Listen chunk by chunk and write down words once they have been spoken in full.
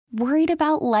Worried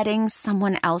about letting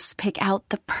someone else pick out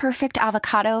the perfect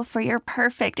avocado for your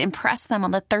perfect impress them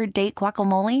on the third date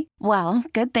guacamole? Well,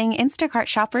 good thing Instacart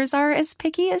shoppers are as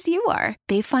picky as you are.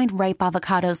 They find ripe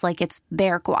avocados like it's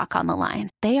their guac on the line.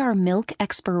 They are milk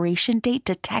expiration date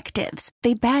detectives.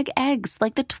 They bag eggs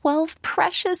like the 12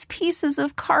 precious pieces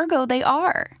of cargo they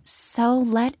are. So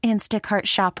let Instacart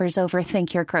shoppers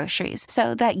overthink your groceries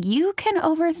so that you can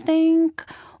overthink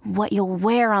what you'll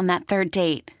wear on that third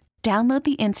date. Download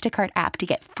the Instacart app to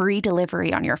get free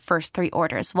delivery on your first 3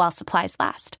 orders while supplies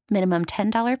last. Minimum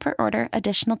 $10 per order.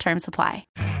 Additional terms apply.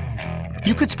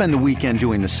 You could spend the weekend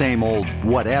doing the same old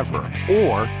whatever,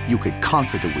 or you could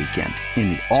conquer the weekend in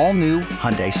the all-new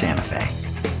Hyundai Santa Fe.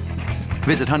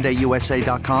 Visit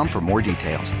HyundaiUSA.com for more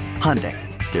details. Hyundai,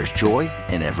 there's joy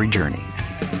in every journey.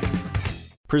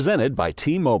 Presented by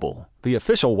T-Mobile, the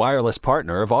official wireless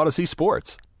partner of Odyssey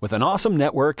Sports. With an awesome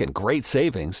network and great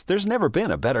savings, there's never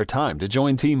been a better time to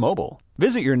join T-Mobile.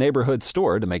 Visit your neighborhood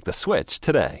store to make the switch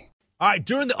today. All right,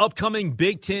 during the upcoming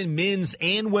Big Ten men's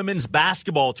and women's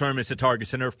basketball tournaments at Target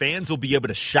Center, fans will be able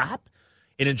to shop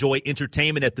and enjoy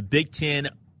entertainment at the Big Ten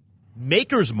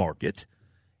Makers Market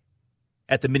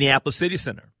at the Minneapolis City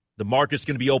Center. The market's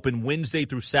going to be open Wednesday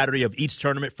through Saturday of each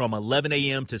tournament from 11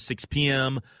 a.m. to 6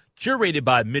 p.m., curated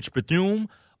by Mich Berthiaume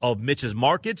of Mitch's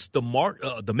Markets.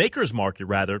 The Makers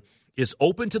Market, is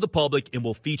open to the public and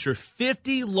will feature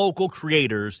 50 local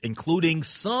creators, including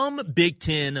some Big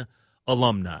Ten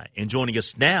alumni. And joining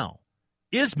us now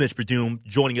is Mich Berthiaume,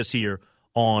 joining us here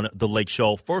on The Lake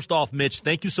Show. First off, Mich,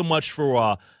 thank you so much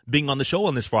for being on the show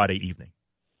on this Friday evening.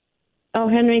 Oh,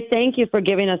 Henry, thank you for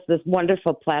giving us this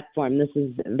wonderful platform. This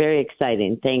is very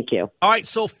exciting. Thank you. All right,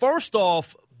 so first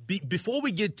off, before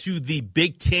we get to the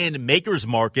Big Ten Makers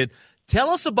Market, tell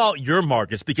us about your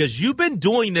markets, because you've been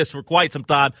doing this for quite some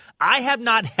time. I have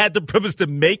not had the privilege to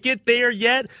make it there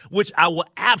yet, which I will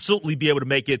absolutely be able to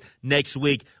make it next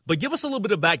week. But give us a little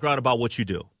bit of background about what you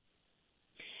do.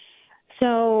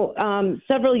 So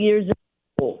several years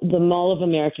ago, the Mall of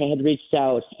America had reached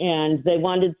out, and they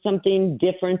wanted something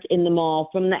different in the mall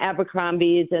from the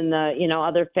Abercrombies and the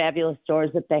other fabulous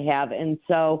stores that they have. And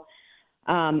so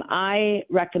I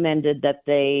recommended that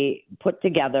they put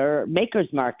together makers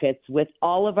markets with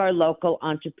all of our local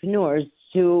entrepreneurs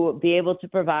to be able to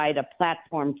provide a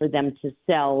platform for them to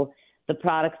sell the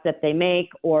products that they make,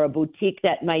 or a boutique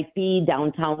that might be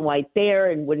downtown White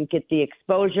Bear and wouldn't get the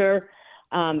exposure.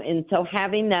 And so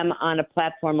having them on a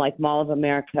platform like Mall of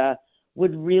America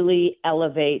would really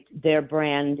elevate their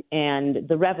brand and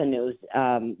the revenues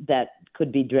that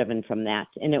could be driven from that.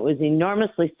 And it was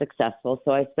enormously successful.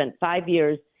 So I spent 5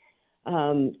 years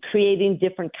creating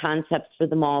different concepts for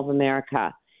the Mall of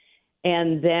America.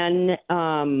 And then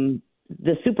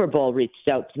the Super Bowl reached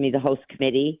out to me, the host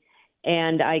committee,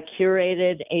 and I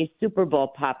curated a Super Bowl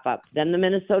pop-up. Then the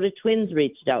Minnesota Twins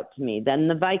reached out to me, then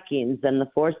the Vikings, then the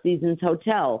Four Seasons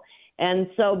Hotel. And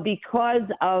so because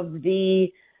of the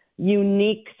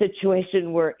unique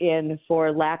situation we're in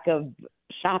for lack of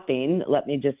shopping, let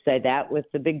me just say that, with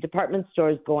the big department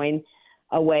stores going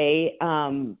away,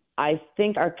 I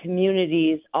think our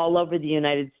communities all over the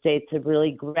United States have really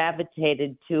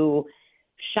gravitated to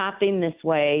shopping this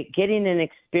way, getting an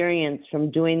experience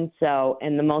from doing so,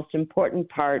 and the most important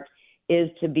part is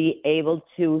to be able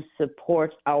to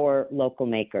support our local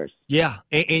makers. Yeah,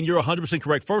 and you're 100%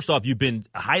 correct. First off, you've been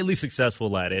highly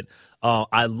successful at it.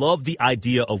 I love the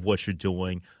idea of what you're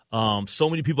doing. So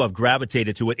many people have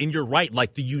gravitated to it, and you're right,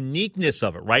 like the uniqueness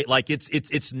of it, right? Like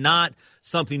it's not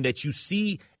something that you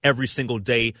see every single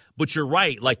day, but you're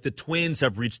right. Like the Twins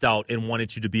have reached out and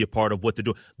wanted you to be a part of what they're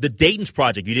doing. The Dayton's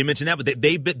Project, you didn't mention that, but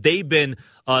they've been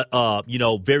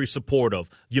very supportive.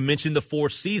 You mentioned the Four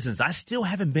Seasons. I still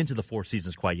haven't been to the Four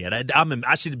Seasons quite yet.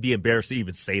 I should be embarrassed to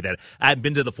even say that. I haven't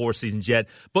been to the Four Seasons yet.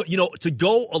 But, to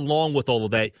go along with all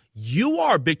of that, you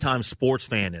are a big-time sports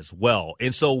fan as well.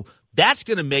 And so that's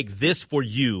going to make this for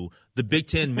you, the Big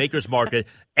Ten Makers Market,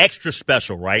 extra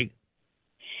special, right?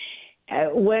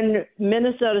 When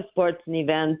Minnesota Sports and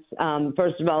Events,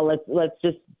 first of all, let's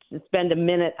just spend a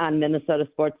minute on Minnesota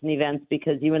Sports and Events,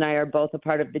 because you and I are both a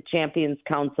part of the Champions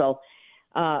Council.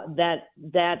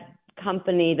 That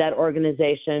company, that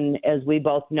organization, as we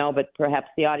both know, but perhaps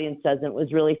the audience doesn't,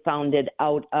 was really founded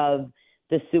out of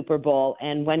the Super Bowl.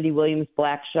 And Wendy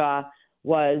Williams-Blackshaw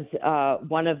was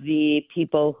one of the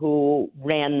people who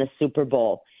ran the Super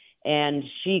Bowl. And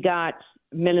she got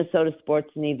Minnesota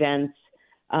Sports and Events,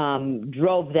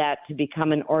 drove that to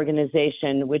become an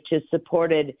organization which is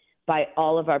supported by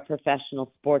all of our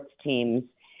professional sports teams.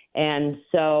 And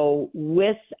so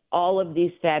with all of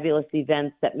these fabulous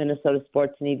events that Minnesota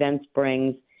Sports and Events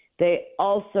brings, they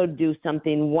also do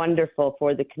something wonderful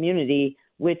for the community,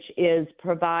 which is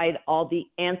provide all the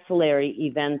ancillary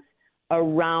events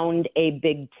around a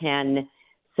Big Ten.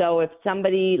 So if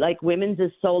somebody like women's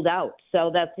is sold out, so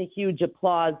that's a huge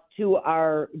applause to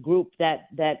our group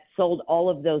that sold all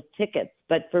of those tickets.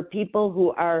 But for people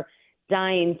who are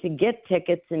dying to get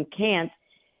tickets and can't,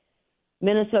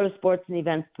 Minnesota Sports and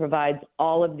Events provides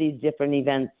all of these different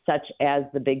events, such as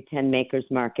the Big Ten Makers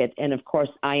Market. And of course,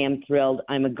 I am thrilled.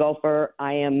 I'm a Gopher.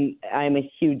 I'm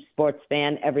a huge sports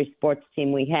fan, every sports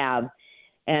team we have.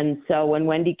 And so when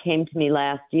Wendy came to me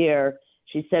last year,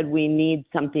 she said, we need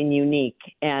something unique.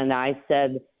 And I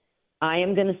said, I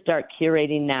am going to start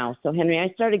curating now. So, Henry,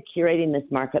 I started curating this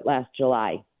market last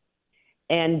July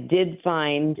and did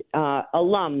find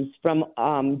alums from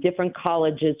different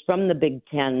colleges from the Big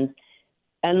Ten.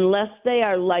 Unless they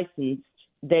are licensed,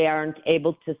 they aren't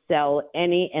able to sell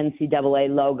any NCAA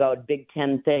logoed Big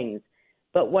Ten things.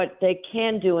 But what they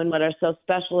can do and what are so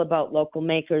special about local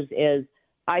makers is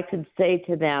I could say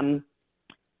to them,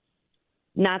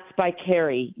 Knots by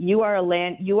Carrie, you are a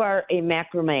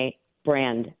macrame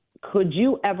brand. Could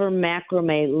you ever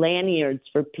macrame lanyards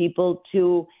for people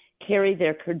to carry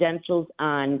their credentials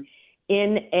on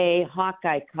in a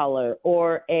Hawkeye color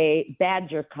or a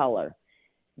Badger color?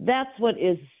 That's what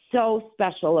is so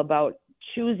special about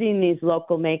choosing these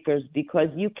local makers, because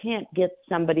you can't get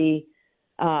somebody,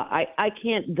 I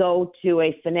can't go to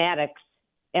a Fanatics,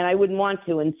 and I wouldn't want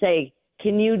to, and say,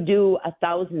 can you do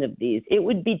 1,000 of these? It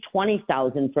would be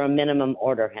 20,000 for a minimum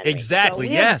order, Henry. Exactly.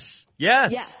 So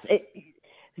yes.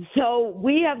 So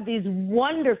we have these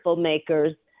wonderful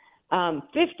makers,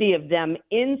 50 of them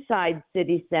inside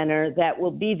City Center that will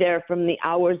be there from the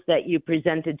hours that you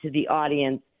presented to the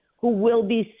audience, who will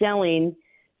be selling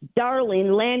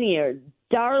darling lanyards,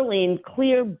 darling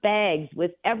clear bags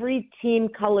with every team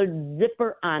colored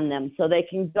zipper on them, so they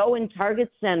can go in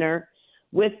Target Center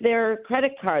with their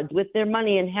credit cards, with their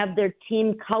money, and have their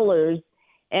team colors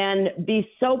and be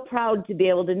so proud to be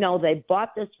able to know they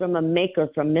bought this from a maker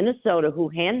from Minnesota who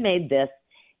handmade this,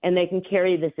 and they can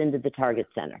carry this into the Target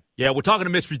Center. Yeah, we're talking to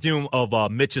Mich Berthiaume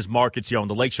of Mitch's Markets here on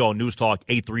the Lake Show News Talk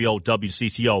 830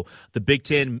 WCCO. The Big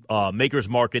Ten Makers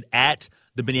Market at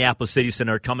the Minneapolis City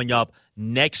Center coming up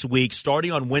next week,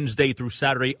 starting on Wednesday through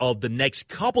Saturday of the next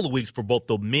couple of weeks for both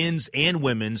the men's and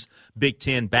women's Big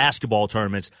Ten basketball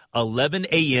tournaments, 11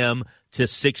 a.m. to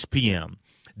 6 p.m.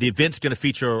 The event's going to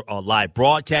feature a live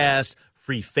broadcast,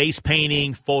 free face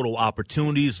painting, photo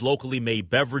opportunities, locally made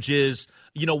beverages.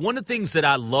 You know, one of the things that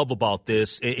I love about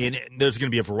this, and there's going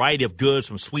to be a variety of goods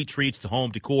from sweet treats to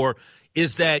home decor,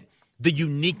 is that the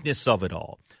uniqueness of it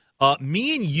all.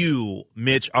 Me and you,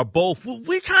 Mitch, are both,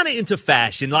 we're kind of into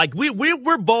fashion. Like,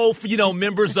 we're both,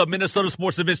 members of Minnesota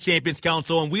Sports Events Champions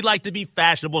Council, and we like to be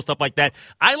fashionable, stuff like that.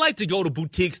 I like to go to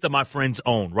boutiques that my friends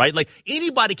own, right? Like,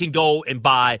 anybody can go and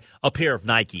buy a pair of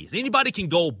Nikes. Anybody can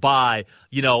go buy,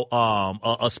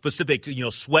 a specific,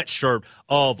 sweatshirt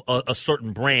of a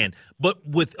certain brand. But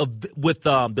with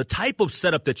the type of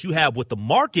setup that you have with the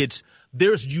markets,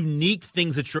 there's unique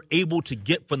things that you're able to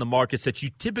get from the markets that you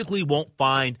typically won't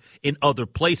find in other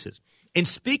places. And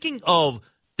speaking of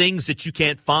things that you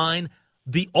can't find,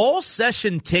 the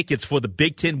all-session tickets for the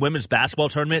Big Ten women's basketball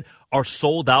tournament are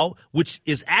sold out, which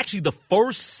is actually the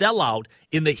first sellout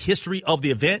in the history of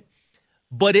the event.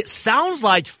 But it sounds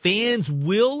like fans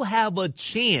will have a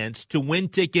chance to win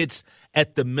tickets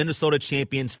at the Minnesota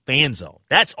Champions Fan Zone.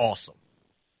 That's awesome.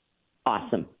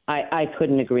 Awesome. I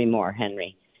couldn't agree more,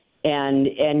 Henry.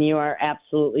 And you are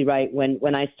absolutely right.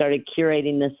 When I started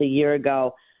curating this a year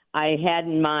ago, I had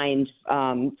in mind,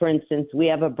 for instance, we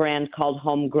have a brand called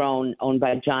Homegrown owned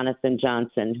by Jonathan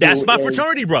Johnson. That's my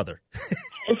fraternity brother.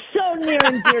 So near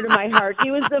and dear to my heart. He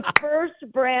was the first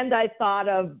brand I thought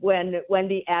of when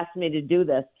Wendy asked me to do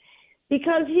this,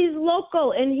 because he's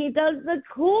local and he does the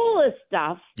coolest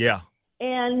stuff. Yeah.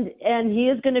 And he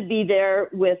is going to be there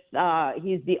with,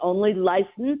 he's the only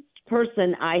licensed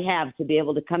person I have to be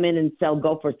able to come in and sell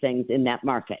Gopher things in that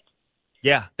market.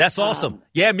 Yeah, that's awesome.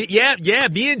 Me and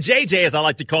JJ, as I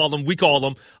like to call them, we call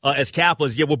them as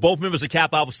Kappas. Yeah, we're both members of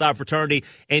Kappa Alpha Psi fraternity.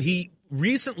 And he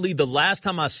recently, the last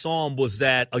time I saw him was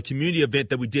at a community event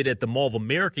that we did at the Mall of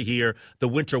America here, the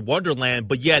Winter Wonderland.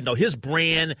 But yeah, no, his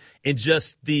brand and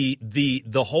just the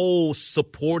whole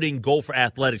supporting Gopher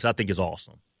athletics, I think, is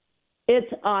awesome.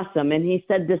 It's awesome. And he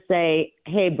said to say,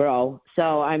 hey, bro.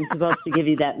 So I'm supposed to give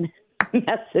you that.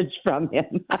 message from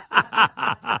him.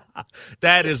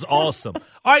 That is awesome.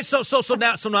 All right, so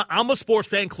now I'm a sports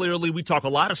fan. Clearly, we talk a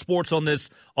lot of sports on this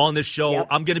show. Yep.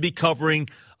 I'm going to be covering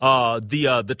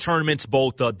the tournaments,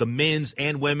 both the men's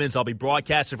and women's. I'll be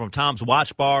broadcasting from Tom's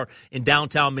Watch Bar in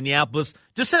downtown Minneapolis.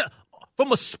 Just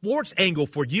from a sports angle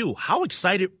for you, how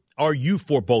excited are you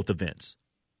for both events?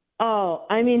 Oh,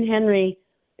 I mean, Henry,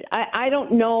 I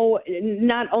don't know.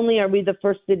 Not only are we the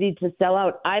first city to sell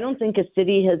out, I don't think a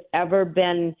city has ever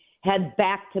had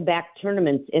back-to-back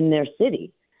tournaments in their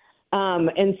city.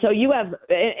 And so you have,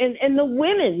 and the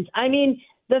women's, I mean,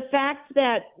 the fact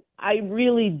that I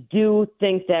really do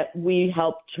think that we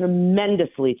helped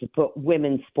tremendously to put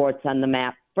women's sports on the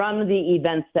map from the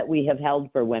events that we have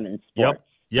held for women's sports.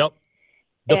 Yep.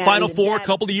 The And Final Four a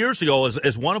couple of years ago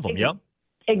is one of them, yep.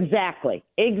 Exactly.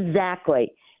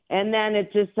 And then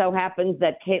it just so happens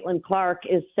that Caitlin Clark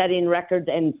is setting records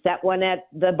and set one at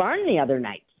the barn the other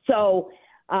night. So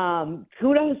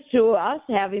kudos to us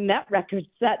having that record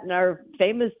set in our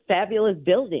famous, fabulous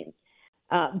building.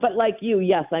 But like you,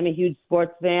 yes, I'm a huge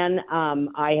sports fan.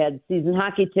 I had season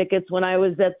hockey tickets when I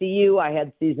was at the U. I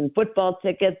had season football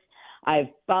tickets. I've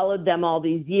followed them all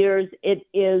these years.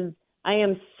 I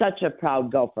am such a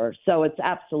proud Gopher, so it's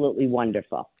absolutely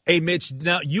wonderful. Hey, Mitch,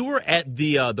 now you were at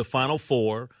the Final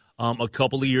Four a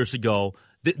couple of years ago.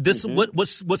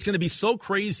 What's going to be so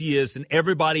crazy is, and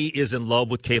everybody is in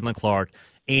love with Caitlin Clark,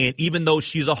 and even though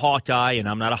she's a Hawkeye, and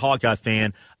I'm not a Hawkeye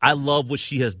fan, I love what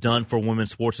she has done for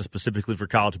women's sports, and specifically for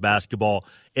college basketball.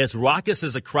 As raucous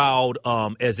as a crowd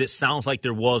as it sounds like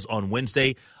there was on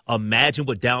Wednesday, imagine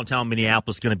what downtown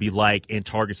Minneapolis is going to be like and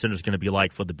Target Center is going to be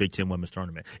like for the Big Ten Women's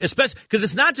Tournament. Especially because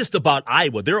it's not just about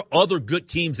Iowa. There are other good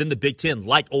teams in the Big Ten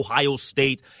like Ohio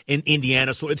State and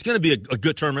Indiana. So it's going to be a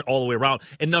good tournament all the way around.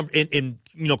 And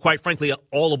quite frankly,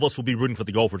 all of us will be rooting for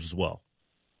the Gophers as well.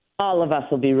 All of us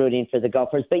will be rooting for the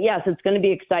Gophers. But, yes, it's going to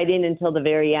be exciting until the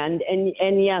very end.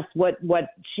 And yes, what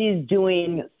she's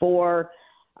doing for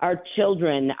our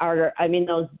children,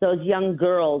 those young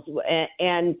girls.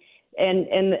 And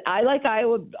I like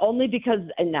Iowa only because,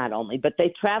 and not only, but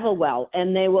they travel well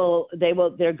and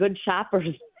they're good shoppers.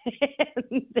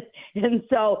 and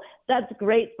so that's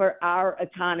great for our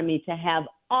economy to have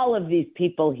all of these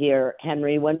people here,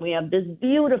 Henry, when we have this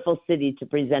beautiful city to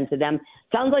present to them.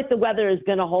 Sounds like the weather is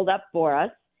going to hold up for us.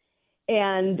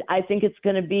 And I think it's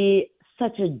going to be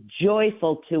such a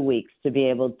joyful 2 weeks to be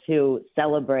able to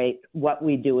celebrate what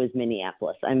we do as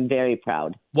Minneapolis. I'm very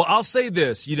proud. Well, I'll say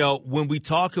this, when we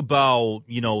talk about,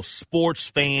 sports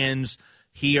fans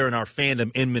here in our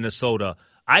fandom in Minnesota,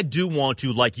 I do want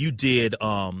to, like you did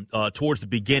towards the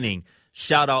beginning,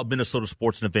 shout out Minnesota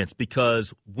Sports and Events,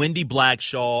 because Wendy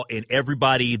Blackshaw and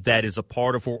everybody that is a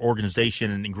part of her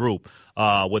organization and group,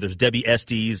 whether it's Debbie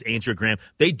Estes, Andrea Graham,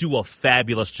 they do a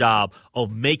fabulous job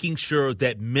of making sure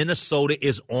that Minnesota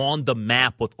is on the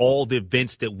map with all the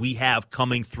events that we have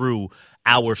coming through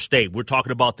our state. We're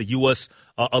talking about the U.S.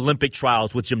 Olympic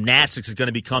trials with gymnastics is going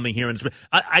to be coming here. And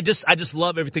I just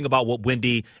love everything about what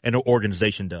Wendy and her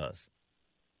organization does.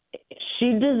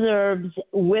 She deserves,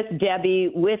 with Debbie,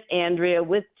 with Andrea,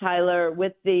 with Tyler,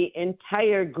 with the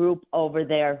entire group over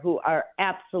there who are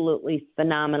absolutely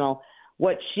phenomenal,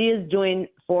 what she is doing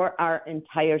for our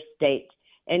entire state.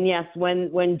 And yes,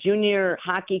 when junior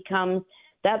hockey comes,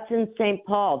 that's in St.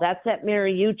 Paul. That's at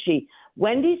Mariucci.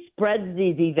 Wendy spreads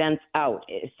these events out.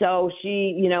 So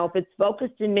she, if it's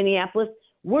focused in Minneapolis,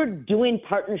 we're doing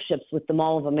partnerships with the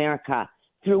Mall of America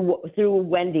through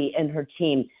Wendy and her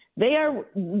team. They are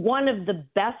one of the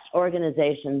best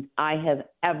organizations I have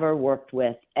ever worked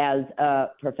with as a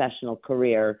professional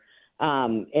career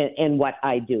in what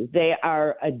I do. They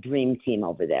are a dream team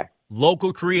over there.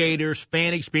 Local creators,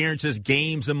 fan experiences,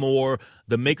 games, and more.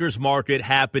 The Makers Market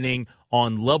happening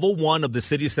on level 1 of the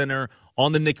City Center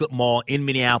on the Nicollet Mall in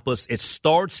Minneapolis. It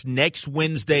starts next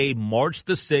Wednesday, March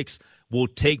the 6th. Will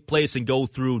take place and go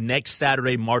through next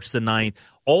Saturday, March the 9th.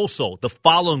 Also, the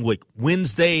following week,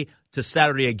 Wednesday to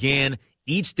Saturday again.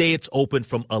 Each day it's open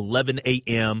from 11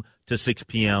 a.m. to 6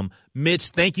 p.m. Mitch,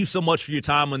 thank you so much for your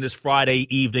time on this Friday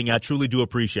evening. I truly do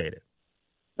appreciate it.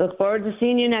 Look forward to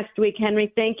seeing you next week,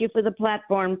 Henry. Thank you for the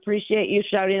platform. Appreciate you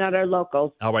shouting out our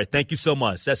locals. All right, thank you so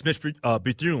much. That's Mich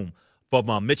Berthiaume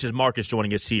from Mitch's Markets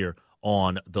joining us here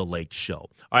on The Lake Show. All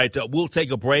right, we'll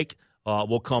take a break.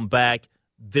 We'll come back.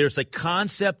 There's a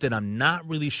concept that I'm not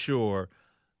really sure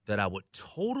that I would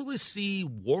totally see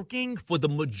working for the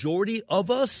majority of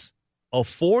us, a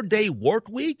 4-day work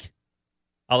week.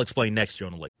 I'll explain next year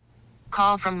on The Lake.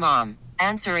 Call from mom.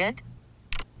 Answer it.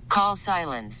 Call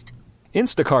silenced.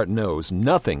 Instacart knows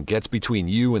nothing gets between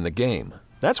you and the game.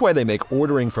 That's why they make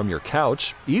ordering from your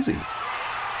couch easy.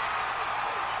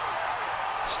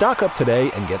 Stock up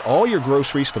today and get all your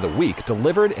groceries for the week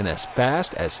delivered in as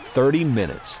fast as 30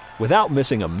 minutes without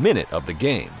missing a minute of the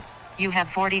game. You have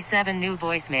 47 new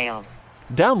voicemails.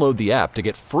 Download the app to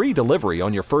get free delivery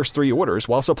on your first 3 orders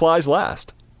while supplies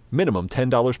last. Minimum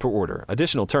 $10 per order.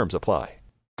 Additional terms apply.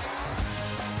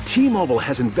 T-Mobile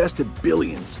has invested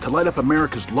billions to light up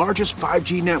America's largest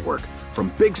 5G network,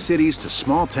 from big cities to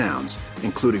small towns,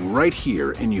 including right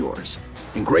here in yours.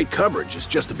 And great coverage is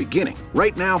just the beginning.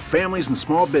 Right now, families and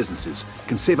small businesses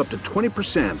can save up to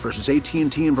 20% versus AT&T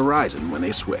and Verizon when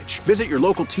they switch. Visit your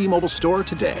local T-Mobile store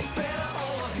today.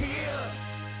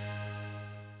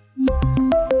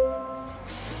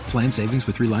 Plan savings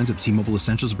with 3 lines of T-Mobile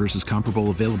Essentials versus comparable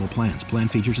available plans. Plan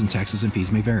features and taxes and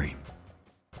fees may vary.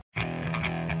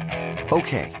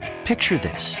 Okay, picture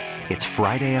this. It's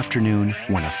Friday afternoon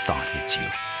when a thought hits you.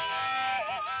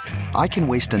 I can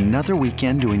waste another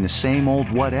weekend doing the same old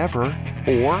whatever,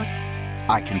 or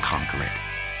I can conquer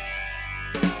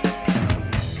it.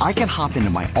 I can hop into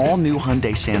my all-new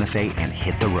Hyundai Santa Fe and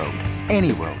hit the road.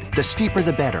 Any road. The steeper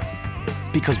the better.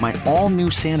 Because my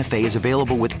all-new Santa Fe is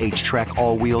available with H-Track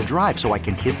all-wheel drive, so I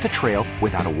can hit the trail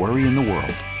without a worry in the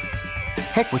world.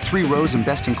 Heck, with 3 rows and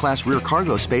best-in-class rear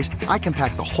cargo space, I can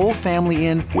pack the whole family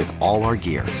in with all our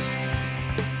gear.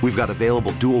 We've got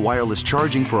available dual wireless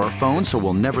charging for our phones, so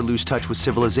we'll never lose touch with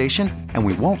civilization, and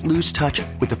we won't lose touch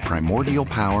with the primordial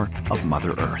power of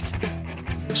Mother Earth.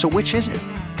 So which is it?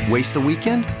 Waste the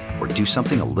weekend or do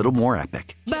something a little more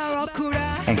epic?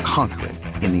 And conquer it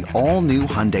in the all-new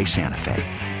Hyundai Santa Fe.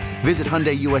 Visit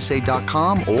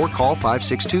HyundaiUSA.com or call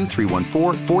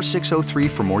 562-314-4603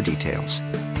 for more details.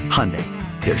 Hyundai,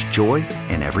 there's joy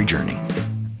in every journey.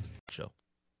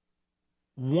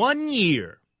 1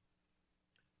 year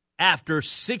after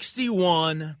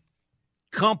 61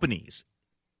 companies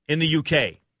in the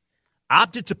UK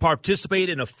opted to participate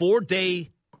in a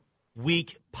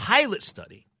 4-day-week pilot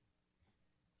study,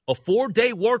 a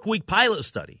 4-day work week pilot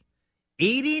study,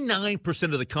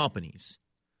 89% of the companies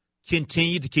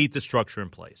continue to keep the structure in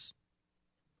place.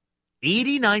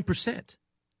 89%.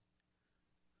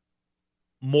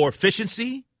 More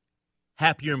efficiency,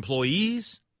 happier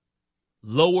employees,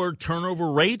 lower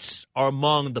turnover rates are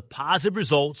among the positive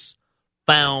results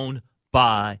found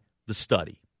by the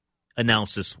study,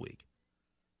 announced this week.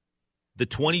 The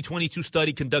 2022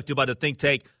 study conducted by the think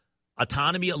tank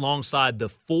Autonomy alongside the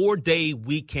 4-day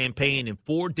week campaign and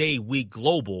 4-day week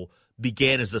global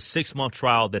began as a 6-month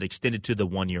trial that extended to the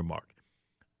 1-year mark.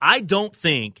 I don't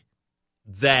think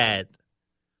that,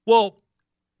 well,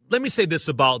 let me say this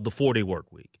about the 4-day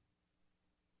work week.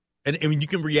 And you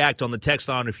can react on the text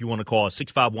line if you want to call it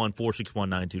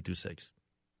 651-461-9226.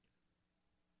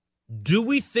 Do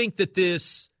we think that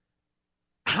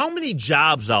how many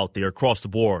jobs out there across the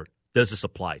board does this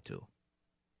apply to?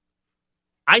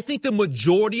 I think the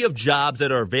majority of jobs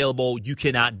that are available, you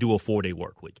cannot do a 4-day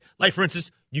work week. Like, for instance,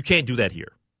 you can't do that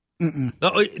here.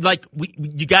 Like,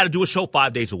 you got to do a show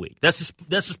 5 days a week. That's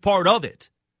just part of it.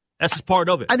 That's just part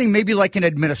of it. I think maybe like an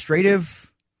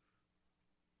administrative,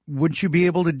 wouldn't you be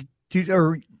able to do,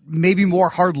 or maybe more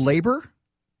hard labor?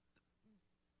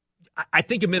 I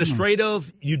think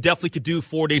administrative, you definitely could do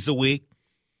 4 days a week.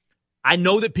 I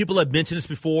know that people have mentioned this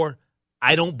before.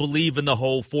 I don't believe in the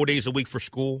whole 4 days a week for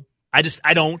school. I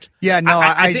don't. Yeah, no,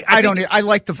 I don't. I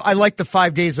like the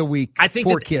 5 days a week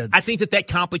for kids. I think that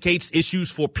complicates issues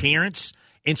for parents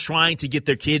in trying to get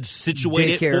their kids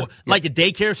situated for like a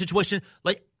daycare situation.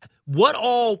 Like, what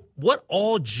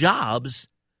all jobs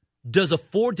does a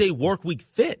 4-day work week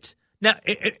fit? Now,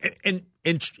 and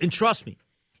trust me,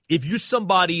 if you're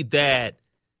somebody that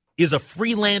is a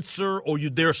freelancer or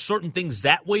there are certain things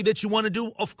that way that you want to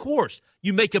do, of course,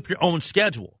 you make up your own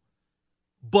schedule.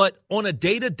 But on a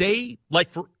day-to-day,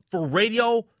 like for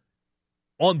radio,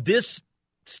 on this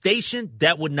station,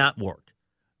 that would not work.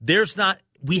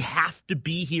 We have to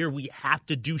be here. We have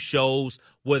to do shows,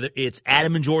 whether it's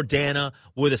Adam and Jordana,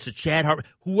 whether it's Chad Hartman,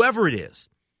 whoever it is.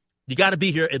 You got to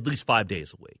be here at least 5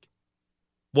 days a week.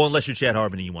 Well, unless you're Chad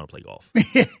Hartman and you want to play golf.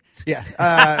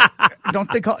 Yeah.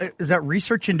 Don't they is that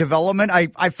research and development?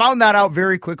 I found that out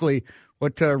very quickly,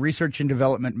 what research and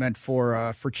development meant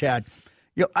for Chad.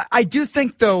 You know, I do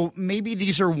think, though, maybe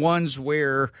these are ones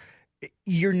where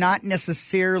you're not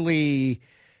necessarily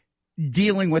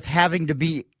dealing with having to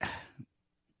be,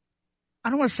 I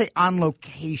don't want to say on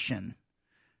location,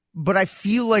 but I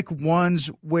feel like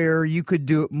ones where you could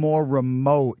do it more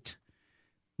remote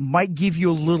might give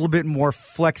you a little bit more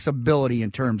flexibility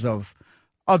in terms of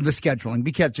the scheduling,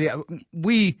 because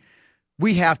we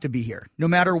have to be here. No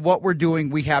matter what we're doing,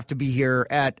 we have to be here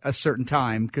at a certain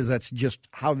time because that's just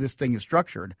how this thing is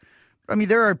structured. I mean,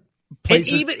 there are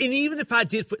places. And even if I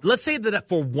did, let's say that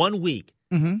for 1 week,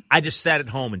 I just sat at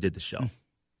home and did the show.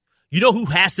 You know who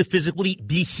has to physically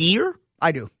be here?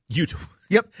 I do. You do.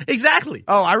 Yep. Exactly.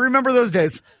 Oh, I remember those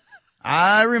days.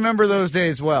 I remember those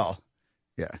days well.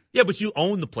 Yeah. Yeah, but you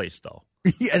own the place, though.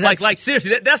 Yeah, like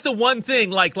seriously, that's the one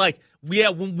thing.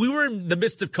 When we were in the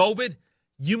midst of COVID,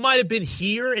 you might have been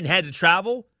here and had to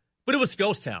travel, but it was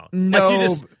ghost town.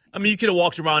 No. You could have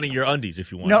walked around in your undies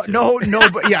if you wanted to. No,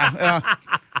 but yeah.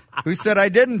 Who said I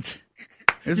didn't?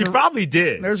 You probably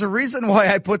did. There's a reason why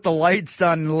I put the lights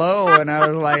on low, and I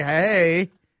was like, hey,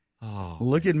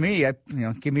 look at me.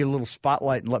 Give me a little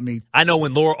spotlight and let me. I know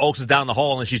when Laura Oaks is down the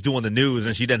hall and she's doing the news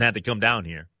and she doesn't have to come down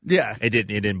here. Yeah. It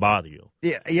didn't bother you.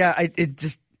 Yeah.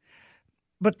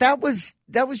 But that was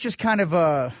just kind of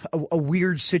a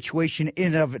weird situation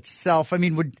in and of itself. I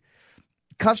mean, would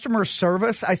customer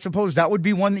service, I suppose that would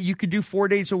be one that you could do 4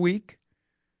 days a week?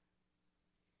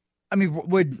 I mean,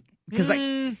 when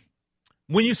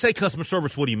you say customer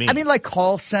service, what do you mean? I mean, like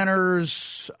call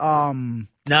centers.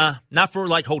 Nah, not for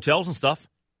like hotels and stuff.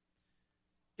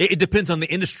 It depends on the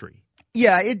industry.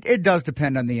 Yeah, it does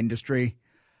depend on the industry.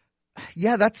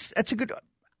 Yeah, that's a good.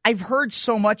 I've heard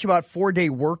so much about 4-day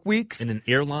work weeks. And in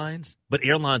airlines, but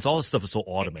airlines, all this stuff is so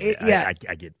automated. I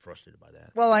get frustrated by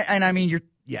that. Well,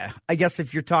 I guess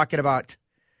if you're talking about,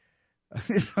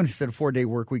 somebody said a 4-day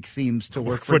work week seems to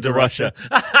work for Russia.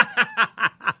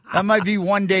 That might be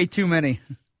 1 day too many.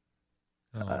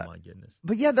 Oh my goodness!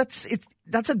 But yeah, that's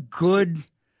a good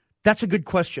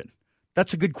question.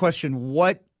 That's a good question.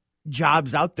 What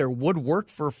jobs out there would work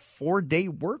for a 4-day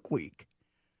work week?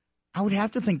 I would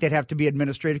have to think they'd have to be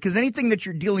administrative because anything that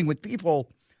you're dealing with people,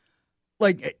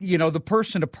 like the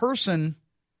person to person,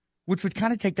 which would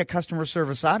kind of take that customer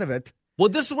service out of it. Well,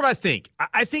 this is what I think.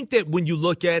 I think that when you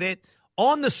look at it,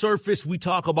 on the surface, we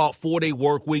talk about 4-day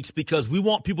work weeks because we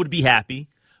want people to be happy.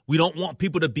 We don't want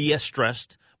people to be as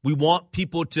stressed. We want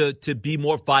people to be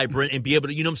more vibrant and be able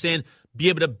to, be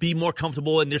able to be more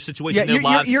comfortable in their situation, in their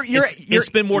lives, and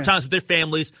spend more time with their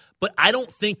families. But I don't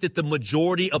think that the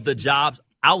majority of the jobs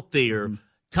out there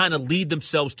kind of lead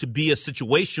themselves to be a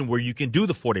situation where you can do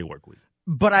the 4-day work week.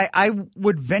 But I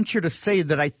would venture to say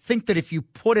that I think that if you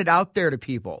put it out there to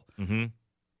people,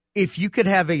 if you could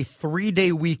have a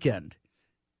 3-day weekend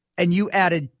and you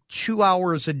added 2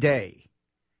 hours a day,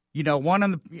 one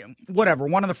on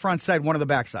one on the front side, one on the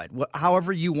back side,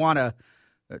 however you want to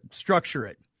structure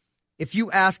it. If you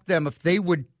ask them if they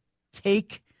would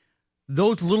take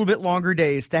those little bit longer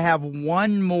days to have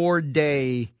one more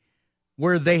day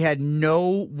where they had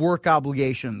no work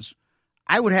obligations,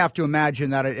 I would have to imagine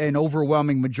that an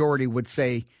overwhelming majority would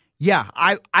say, yeah,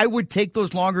 I would take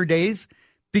those longer days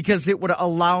because it would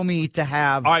allow me to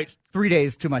have 3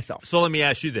 days to myself. So let me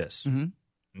ask you this,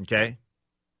 okay?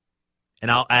 And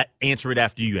I'll answer it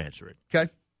after you answer it.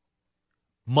 Okay.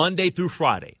 Monday through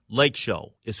Friday, Lake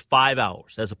Show is 5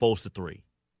 hours as opposed to 3.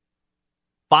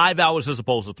 5 hours as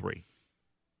opposed to 3.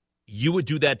 You would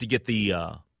do that to get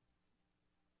the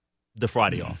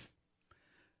Friday off.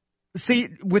 See,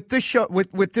 with this show,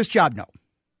 with this job, no.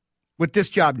 With this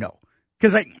job, no.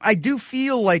 Because I do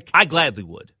feel like I gladly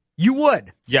would. You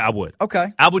would? Yeah, I would.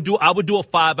 Okay. I would do a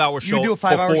 5-hour show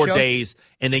for 4 days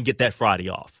and then get that Friday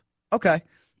off. Okay.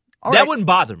 That wouldn't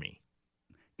bother me.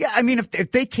 Yeah, I mean,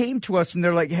 if they came to us and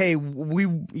they're like, "Hey, we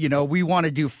want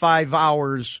to do 5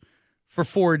 hours for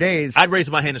 4 days," I'd raise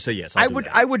my hand and say yes. I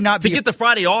would not to get the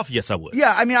Friday off. Yes, I would.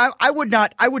 Yeah, I mean, I would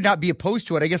not be opposed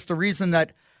to it. I guess the reason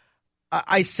that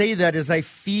I say that is I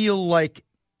feel like,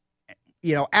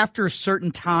 after a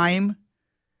certain time,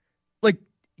 like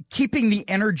keeping the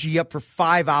energy up for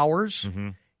 5 hours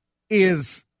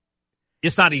is.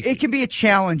 It's not easy. It can be a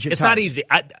challenge at times. It's not easy.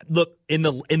 Look, in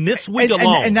this week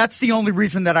alone. And that's the only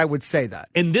reason that I would say that.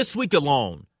 In this week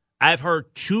alone, I've heard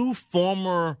 2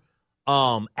 former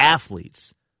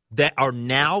athletes that are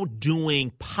now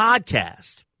doing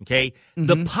podcasts, okay?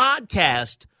 The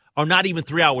podcasts are not even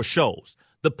 3-hour shows.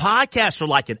 The podcasts are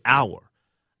like an hour.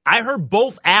 I heard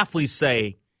both athletes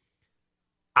say,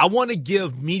 I want to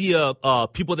give media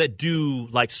people that do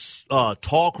like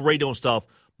talk radio and stuff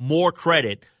more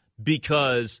credit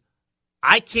because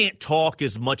I can't talk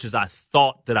as much as I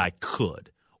thought that I could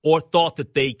or thought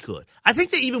that they could. I think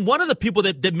that even one of the people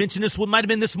that mentioned this might have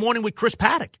been this morning with Chris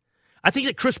Paddock. I think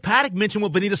that Chris Paddock mentioned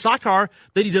with Vanita Sakar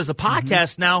that he does a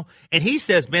podcast now, and he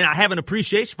says, man, I have an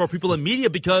appreciation for people in media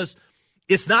because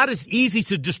it's not as easy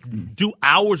to just do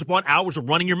hours upon hours of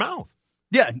running your mouth.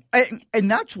 Yeah, and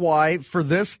that's why for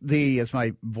this, as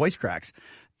my voice cracks,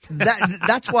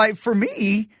 that's why for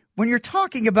me, when you're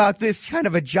talking about this kind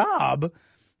of a job,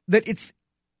 that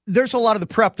there's a lot of the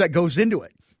prep that goes into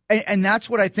it. And that's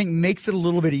what I think makes it a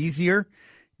little bit easier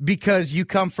because you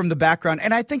come from the background.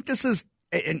 And I think this is,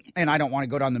 and I don't want to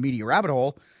go down the media rabbit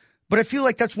hole, but I feel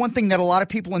like that's one thing that a lot of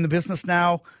people in the business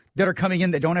now that are coming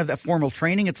in that don't have that formal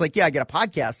training. It's like, yeah, I get a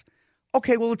podcast.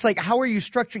 Okay, well, it's like, how are you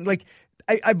structuring? Like,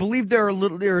 I believe there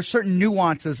are certain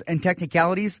nuances and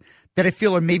technicalities that I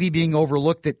feel are maybe being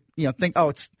overlooked that, think, oh,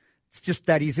 it's just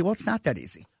that easy. Well, it's not that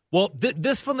easy. Well,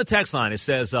 this from the text line, it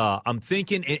says, I'm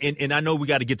thinking, and I know we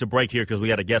got to get to break here because we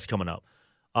got a guest coming up.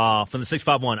 From the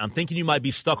 651, I'm thinking you might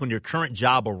be stuck on your current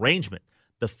job arrangement,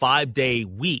 the 5-day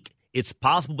week. It's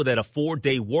possible that a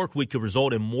 4-day work week could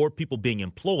result in more people being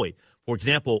employed. For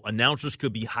example, announcers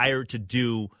could be hired to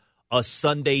do a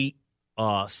Sunday,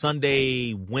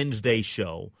 Wednesday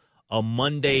show, a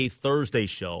Monday, Thursday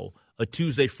show, a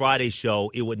Tuesday, Friday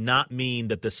show. It would not mean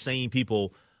that the same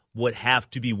people would have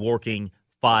to be working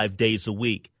 5 days a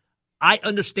week. I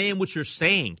understand what you're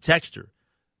saying, Texter,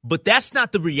 but that's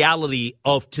not the reality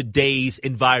of today's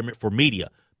environment for media.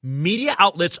 Media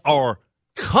outlets are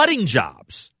cutting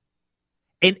jobs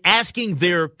and asking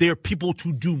their people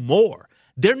to do more.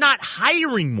 They're not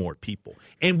hiring more people.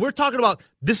 And we're talking about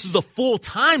this is a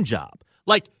full-time job.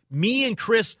 Like me and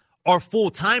Chris are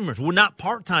full-timers. We're not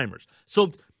part-timers.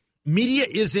 So media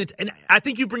isn't, and I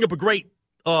think you bring up a great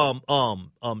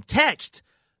text.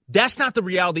 That's not the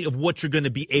reality of what you're going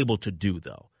to be able to do,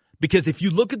 though. Because if you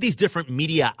look at these different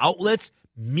media outlets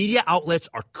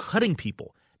are cutting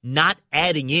people, not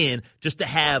adding in just to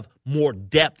have more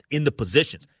depth in the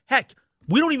positions. Heck,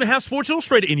 we don't even have Sports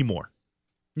Illustrated anymore.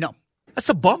 No. That's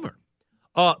a bummer.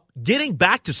 Getting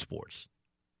back to sports,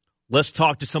 let's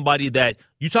talk to somebody that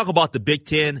you talk about the Big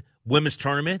Ten women's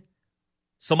tournament.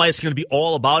 Somebody that's going to be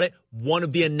all about it. One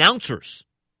of the announcers.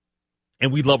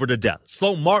 And we love her to death.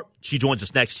 Sloane Martin, she joins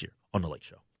us next year on The Late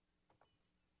Show.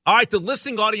 All right, the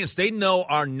listening audience, they know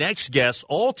our next guest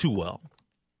all too well.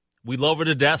 We love her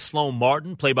to death. Sloane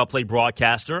Martin, play-by-play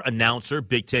broadcaster, announcer,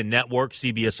 Big Ten Network,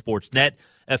 CBS Sports Net,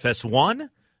 FS1.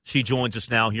 She joins us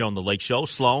now here on The Late Show.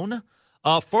 Sloane,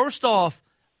 first off,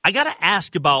 I got to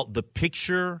ask about the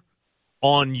picture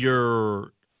on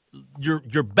your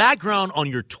background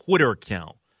on your Twitter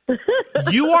account.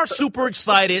 You are super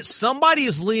excited. Somebody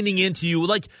is leaning into you.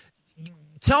 Like,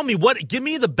 tell me give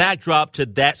me the backdrop to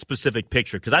that specific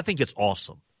picture because I think it's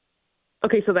awesome.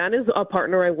 Okay, so that is a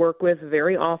partner I work with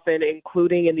very often,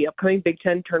 including in the upcoming Big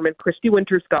Ten tournament, Christy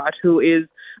Winterscott, who is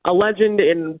a legend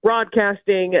in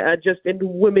broadcasting, just in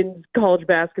women's college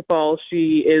basketball.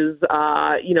 She is,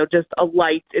 just a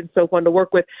light and so fun to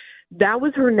work with. That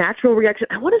was her natural reaction.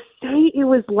 I want to say it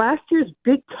was last year's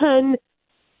Big Ten.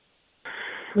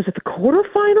 Was it the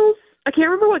quarterfinals? I can't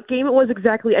remember what game it was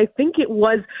exactly. I think it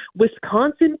was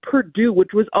Wisconsin-Purdue,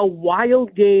 which was a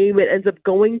wild game. It ends up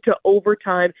going to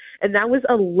overtime, and that was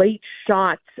a late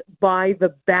shot by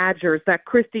the Badgers that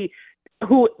Christy,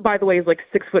 who, by the way, is like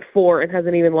 6'4" and has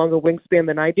an even longer wingspan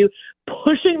than I do,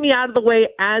 pushing me out of the way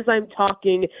as I'm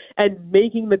talking and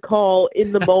making the call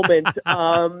in the moment.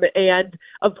 And,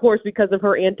 of course, because of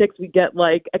her antics, we get,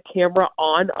 like, a camera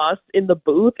on us in the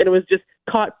booth, and it was just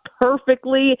caught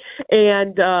perfectly.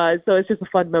 And so it's just a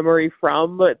fun memory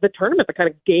from the tournament, the kind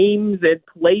of games and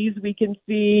plays we can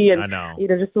see. And, I know.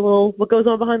 Just a little what goes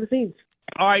on behind the scenes.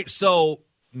 All right, so,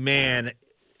 man,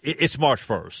 it's March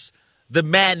 1st. The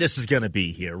madness is going to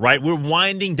be here, right? We're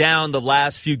winding down the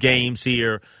last few games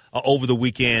here over the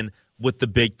weekend with the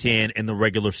Big Ten and the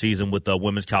regular season with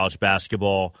women's college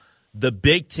basketball. The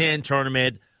Big Ten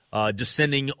tournament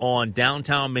descending on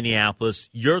downtown Minneapolis.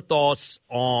 Your thoughts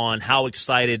on how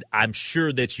excited I'm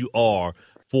sure that you are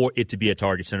for it to be at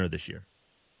Target Center this year?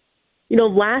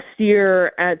 Last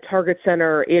year at Target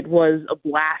Center, it was a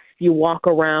blast. You walk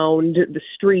around the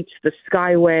streets, the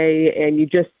Skyway, and you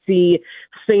just see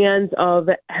fans of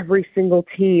every single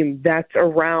team that's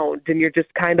around. And you're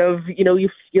just kind of, you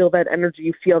feel that energy,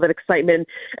 you feel that excitement.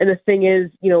 And the thing is,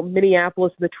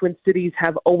 Minneapolis and the Twin Cities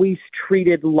have always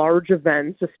treated large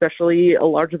events, especially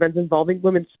large events involving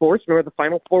women's sports. Remember, the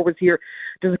Final Four was here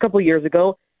just a couple of years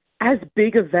ago, as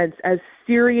big events, as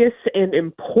serious and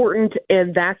important,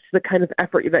 and that's the kind of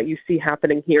effort that you see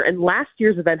happening here. And last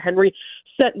year's event, Henry,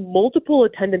 set multiple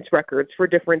attendance records for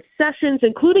different sessions,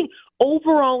 including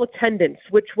overall attendance,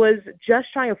 which was just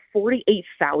shy of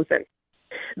 48,000.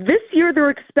 This year, they're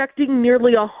expecting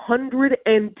nearly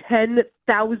 110,000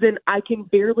 20,000. I can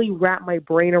barely wrap my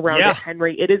brain around it,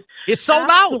 Henry. It's sold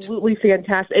out. Absolutely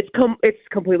fantastic. It's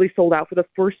completely sold out for the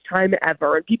first time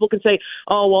ever. And people can say,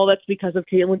 oh, well, that's because of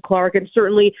Caitlin Clark. And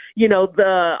certainly,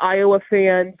 the Iowa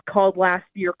fans called last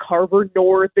year Carver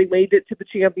North. They made it to the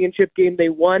championship game. They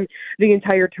won the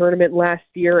entire tournament last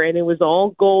year, and it was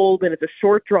all gold, and it's a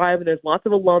short drive, and there's lots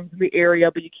of alums in the area,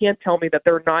 but you can't tell me that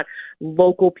there are not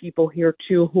local people here,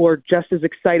 too, who are just as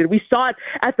excited. We saw it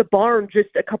at the barn just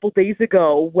a couple days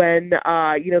ago when,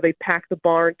 they packed the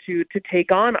barn to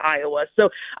take on Iowa. So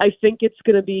I think it's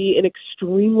going to be an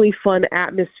extremely fun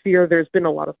atmosphere. There's been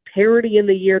a lot of parity in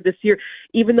the year this year.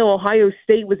 Even though Ohio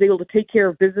State was able to take care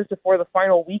of business before the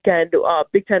final weekend,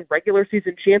 Big Ten regular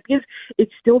season champions, it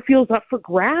still feels up for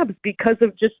grabs because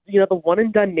of just, the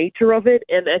one-and-done nature of it,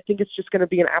 and I think it's just going to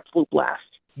be an absolute blast.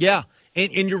 Yeah,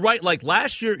 and you're right. Like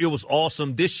last year, it was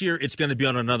awesome. This year, it's going to be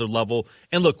on another level.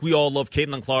 And look, we all love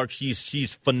Caitlin Clark.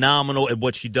 She's phenomenal at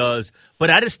what she does. But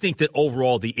I just think that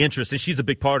overall, the interest, and she's a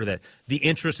big part of that, the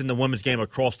interest in the women's game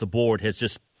across the board has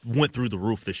just went through the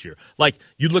roof this year. Like,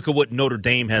 you look at what Notre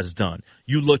Dame has done.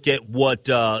 You look at what,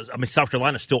 South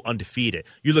Carolina's still undefeated.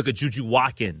 You look at Juju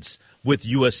Watkins with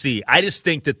USC. I just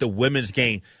think that the women's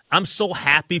game, I'm so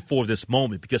happy for this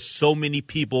moment because so many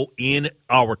people in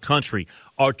our country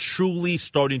are truly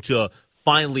starting to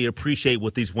finally appreciate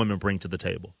what these women bring to the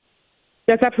table.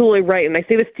 That's absolutely right. And I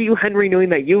say this to you, Henry, knowing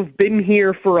that you've been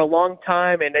here for a long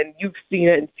time and you've seen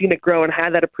it grow and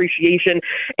had that appreciation.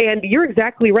 And you're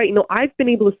exactly right. I've been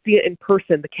able to see it in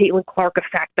person, the Caitlin Clark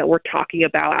effect that we're talking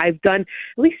about. I've done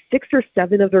at least 6 or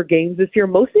 7 of their games this year,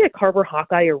 mostly at Carver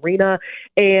Hawkeye Arena.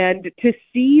 And to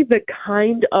see the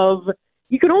kind of,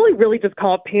 you can only really just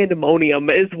call it pandemonium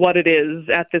is what it is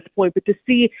at this point. But to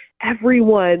see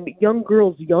everyone, young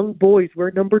girls, young boys,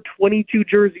 wear number 22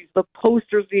 jerseys, the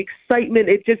posters, the excitement,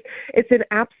 it's an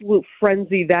absolute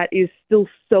frenzy that is still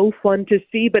so fun to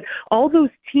see. But all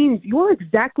those teams, you are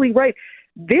exactly right.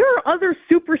 There are other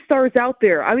superstars out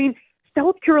there. I mean,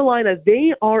 South Carolina,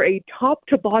 they are a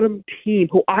top-to-bottom team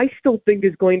who I still think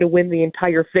is going to win the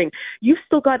entire thing. You've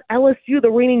still got LSU,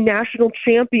 the reigning national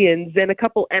champions, and a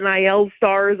couple NIL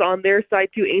stars on their side,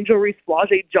 too. Angel Reese,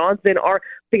 Flau'jae Johnson are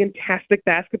fantastic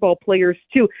basketball players,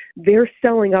 too. They're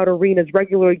selling out arenas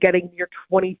regularly, getting near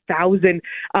 20,000,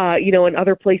 in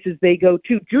other places they go,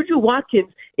 too. Juju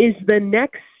Watkins is the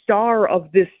next star of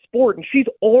this sport, and she's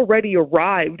already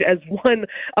arrived as one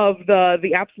of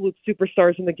the absolute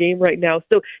superstars in the game right now.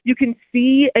 So you can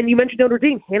see, and you mentioned Notre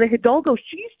Dame, Hannah Hidalgo,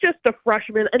 she's just a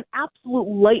freshman, an absolute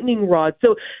lightning rod.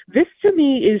 So this to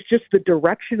me is just the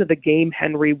direction of the game,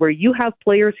 Henry, where you have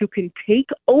players who can take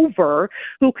over,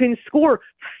 who can score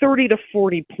 30 to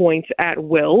 40 points at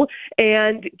will,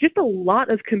 and just a lot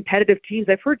of competitive teams.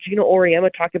 I've heard Gina Auriemma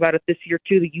talk about it this year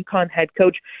too, the UConn head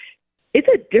coach. It's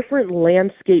a different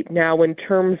landscape now in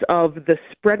terms of the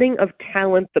spreading of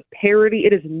talent, the parity.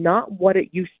 It is not what it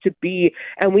used to be,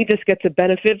 and we just get to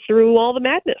benefit through all the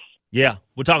madness. Yeah,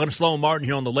 we're talking to Sloane Martin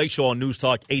here on the Lake Show on News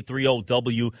Talk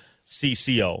 830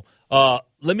 WCCO.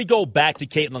 Let me go back to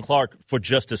Caitlin Clark for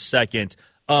just a second.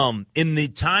 In the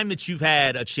time that you've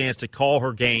had a chance to call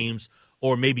her games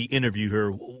or maybe interview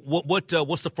her, what's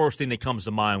the first thing that comes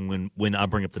to mind when I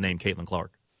bring up the name Caitlin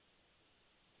Clark?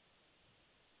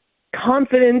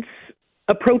 Confidence,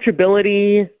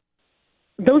 approachability,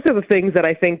 those are the things that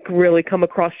I think really come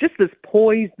across. Just this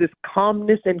poise, this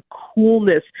calmness and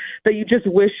coolness that you just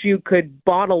wish you could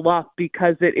bottle up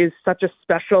because it is such a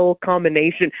special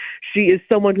combination. She is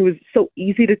someone who is so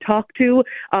easy to talk to.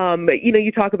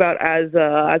 You talk about as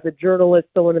a journalist,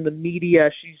 someone in the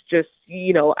media, she's just,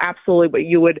 absolutely what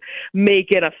you would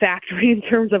make in a factory in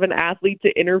terms of an athlete to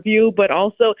interview, but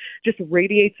also just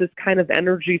radiates this kind of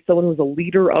energy, someone who's a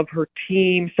leader of her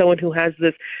team, someone who has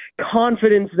this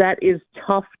confidence that is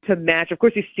tough to match. Of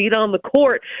course, you see it on the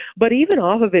court, but even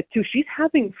off of it, too, she's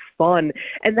having fun.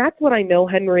 And that's what I know,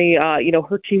 Henry,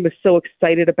 her team was so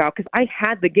excited about, because I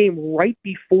had the game right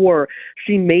before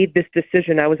she made this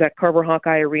decision. I was at Carver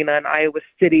Hawkeye Arena in Iowa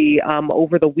City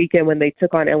over the weekend when they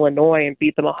took on Illinois and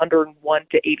beat them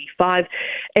 101-85.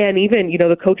 And even,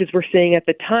 the coaches were saying at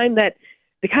the time that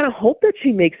they kind of hoped that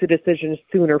she makes a decision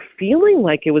sooner, feeling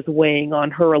like it was weighing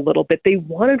on her a little bit. They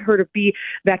wanted her to be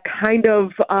that kind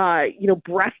of,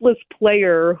 breathless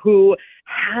player who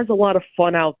has a lot of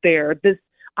fun out there, this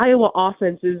Iowa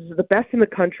offense is the best in the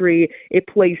country. It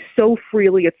plays so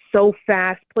freely. It's so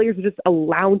fast. Players are just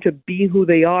allowed to be who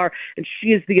they are, and she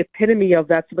is the epitome of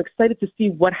that. So I'm excited to see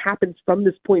what happens from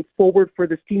this point forward for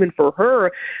this team and for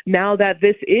her now that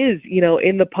this is,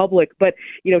 in the public. But,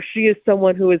 she is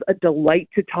someone who is a delight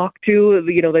to talk to.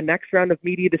 The next round of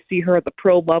media to see her at the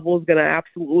pro level is going to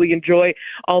absolutely enjoy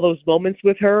all those moments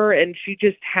with her, and she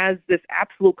just has this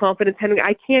absolute confidence. Henry,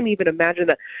 I can't even imagine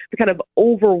the kind of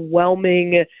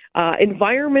overwhelming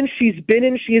environment she's been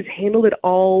in. She has handled it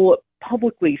all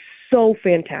publicly so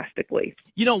fantastically.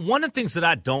 One of the things that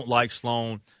I don't like,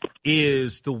 Sloane,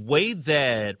 is the way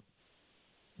that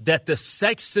the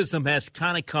sexism has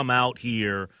kind of come out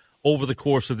here over the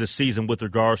course of this season with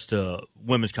regards to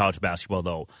women's college basketball,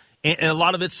 though. And a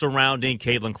lot of it's surrounding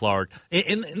Caitlin Clark.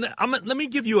 And let me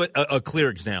give you a clear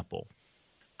example.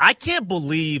 I can't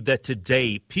believe that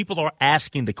today people are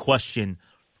asking the question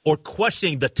or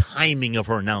questioning the timing of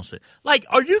her announcement. Like,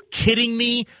 are you kidding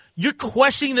me? You're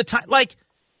questioning the time. Like,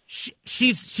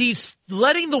 she's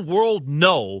letting the world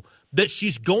know that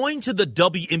she's going to the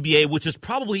WNBA, which is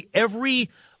probably every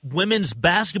women's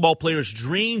basketball player's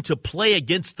dream, to play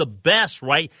against the best,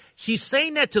 right? She's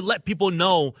saying that to let people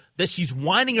know that she's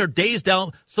winding her days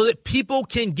down so that people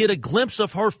can get a glimpse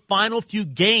of her final few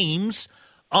games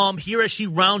here as she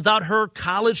rounds out her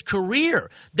college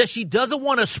career, that she doesn't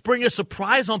want to spring a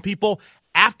surprise on people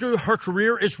after her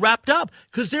career is wrapped up,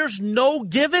 because there's no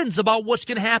givens about what's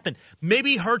going to happen.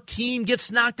 Maybe her team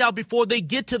gets knocked out before they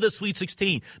get to the Sweet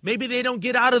 16. Maybe they don't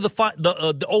get out of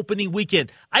the opening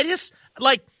weekend.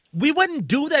 We wouldn't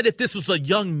do that if this was a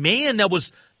young man that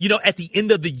was, at the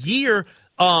end of the year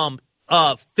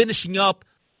finishing up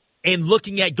and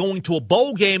looking at going to a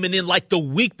bowl game, and then the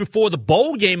week before the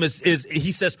bowl game is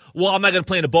he says, well, I'm not going to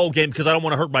play in a bowl game because I don't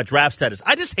want to hurt my draft status.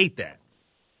 I just hate that.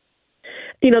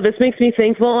 This makes me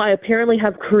thankful. I apparently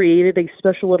have created a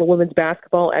special little women's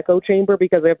basketball echo chamber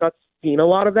because I have not seen a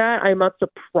lot of that. I'm not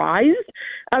surprised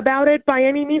about it by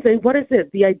any means. And what is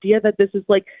it? The idea that this is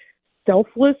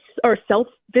selfless or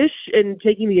selfish and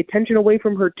taking the attention away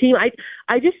from her team.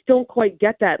 I just don't quite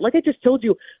get that. Like I just told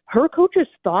you, her coaches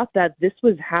thought that this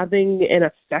was having an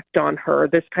effect on her,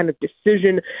 this kind of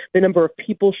decision, the number of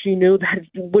people she knew that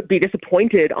would be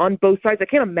disappointed on both sides. I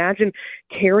can't imagine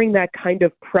carrying that kind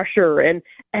of pressure, and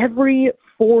every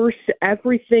force,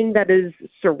 everything that is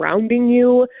surrounding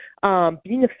you,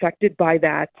 being affected by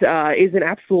that is an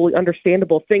absolutely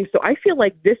understandable thing. So I feel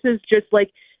like this is just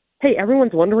hey,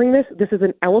 everyone's wondering this. This is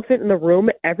an elephant in the room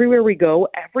everywhere we go,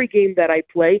 every game that I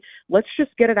play. Let's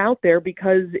just get it out there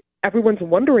because everyone's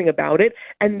wondering about it,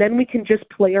 and then we can just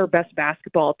play our best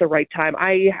basketball at the right time.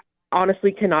 I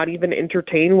honestly cannot even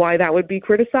entertain why that would be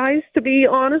criticized, to be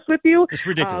honest with you. It's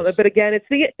ridiculous. But again, it's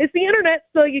the internet,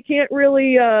 so you can't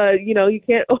really, you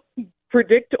can't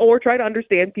predict or try to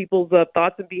understand people's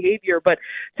thoughts and behavior. But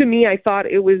to me, I thought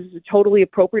it was totally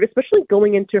appropriate, especially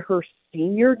going into her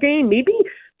senior game. Maybe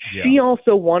she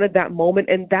also wanted that moment,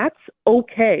 and that's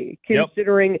okay,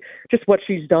 considering just what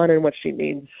she's done and what she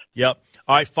means. Yep.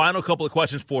 All right, final couple of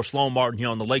questions for Sloane Martin here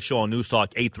on the Lake Show on News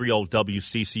Talk 830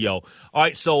 WCCO. All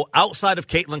right, so outside of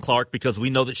Caitlin Clark, because we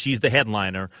know that she's the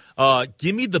headliner,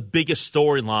 give me the biggest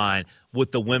storyline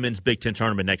with the women's Big Ten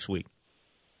tournament next week.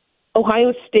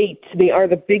 Ohio State, they are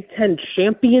the Big Ten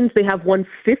champions. They have won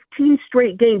 15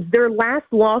 straight games. Their last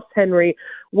loss, Henry,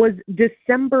 was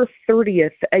December 30th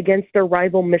against their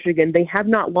rival Michigan. They have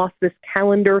not lost this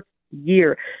calendar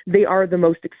year. They are the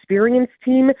most experienced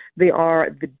team. They are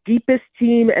the deepest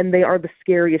team, and they are the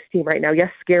scariest team right now. Yes,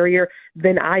 scarier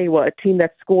than Iowa, a team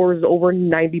that scores over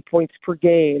 90 points per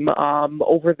game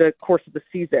over the course of the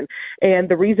season. And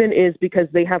the reason is because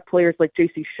they have players like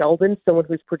J.C. Sheldon, someone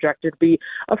who's projected to be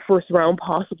a first-round,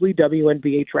 possibly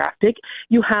WNBA draft pick.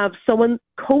 You have someone,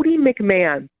 Cody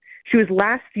McMahon. She was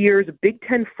last year's Big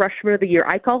Ten Freshman of the Year.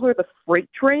 I call her the freight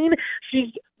train.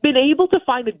 She's been able to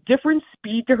find a different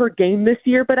speed to her game this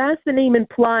year, but as the name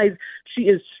implies, she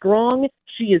is strong,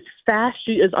 she is fast,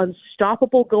 she is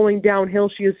unstoppable going downhill.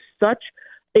 She is such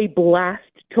a blast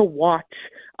to watch.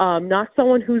 Not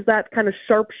someone who's that kind of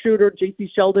sharpshooter.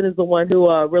 J.C. Sheldon is the one who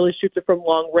really shoots it from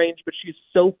long range, but she's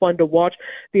so fun to watch.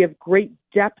 They have great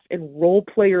depth and role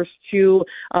players, too.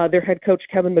 Their head coach,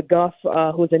 Kevin McGuff,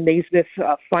 who is a Naismith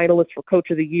finalist for Coach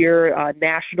of the Year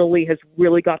nationally, has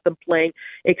really got them playing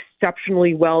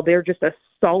exceptionally well. They're just a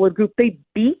solid group. They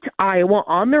beat Iowa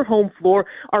on their home floor,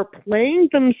 are playing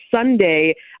them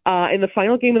Sunday in the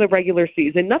final game of the regular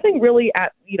season. Nothing really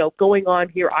going on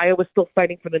here. Iowa's still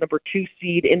fighting for the number 2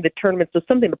 seed in the tournament, so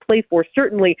something to play for,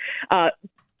 certainly.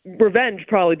 Revenge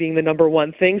probably being the number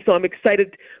one thing. So I'm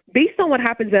excited, based on what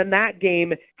happens in that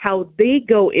game, how they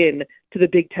go in to the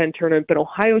Big Ten tournament, but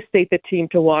Ohio State, the team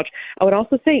to watch. I would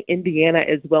also say Indiana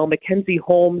as well. Mackenzie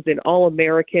Holmes, an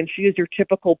All-American. She is your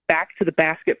typical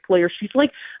back-to-the-basket player. She's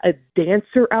like a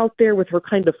dancer out there with her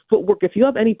kind of footwork. If you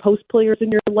have any post players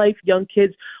in your life, young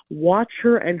kids, watch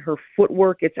her and her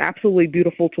footwork. It's absolutely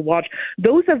beautiful to watch.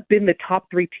 Those have been the top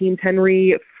 3 teams,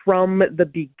 Henry, from the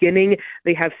beginning.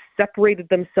 They have separated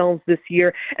themselves this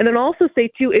year. And then also say,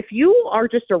 too, if you are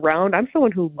just around, I'm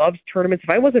someone who loves tournaments. If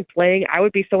I wasn't playing, I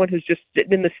would be someone who's just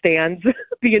sitting in the stands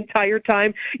the entire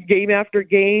time, game after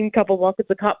game, couple buckets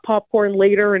of popcorn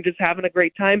later, and just having a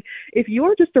great time. If you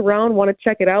are just around, want to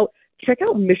check it out, check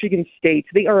out Michigan State.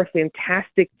 They are a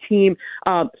fantastic team.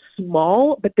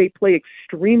 Small, but they play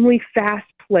extremely fast,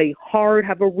 play hard,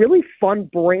 have a really fun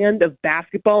brand of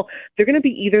basketball. They're going to be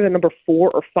either the number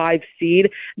 4 or 5 seed.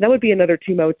 That would be another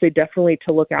team I would say definitely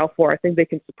to look out for. I think they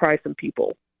can surprise some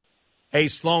people. Hey,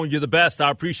 Sloane, you're the best. I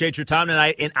appreciate your time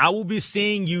tonight, and I will be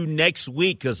seeing you next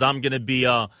week because I'm going to be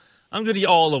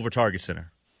all over Target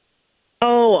Center.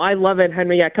 Oh, I love it,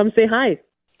 Henry. Yeah, come say hi.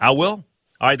 I will.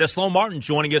 All right, that's Sloane Martin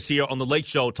joining us here on the Lake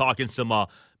Show, talking some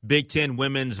Big Ten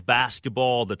women's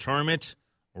basketball, the tournament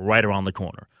right around the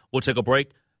corner. We'll take a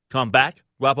break, come back,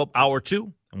 wrap up hour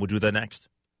 2, and we'll do that next.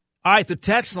 All right, the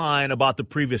text line about the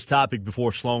previous topic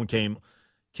before Sloane came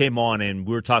on, and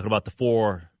we were talking about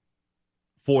the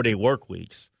four-day work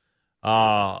weeks.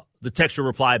 The texter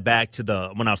replied back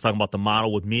to when I was talking about the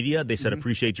model with media. They said,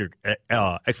 appreciate your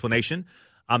explanation.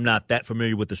 I'm not that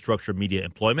familiar with the structure of media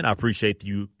employment. I appreciate that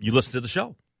you listen to the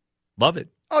show. Love it.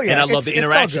 Oh, yeah. And I love the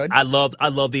interaction. It's all good. I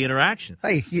love the interaction.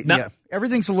 Hey, now, yeah,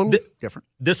 everything's a little different.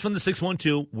 This from the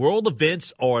 612. World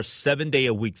events are a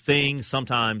 7-day-a-week thing.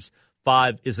 Sometimes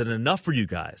 5 isn't enough for you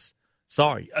guys.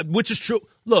 Sorry. Which is true.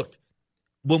 Look,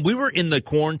 when we were in the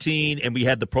quarantine and we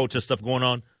had the protest stuff going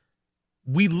on,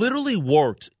 we literally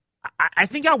worked. I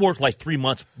think I worked like 3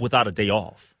 months without a day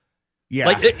off. Yeah,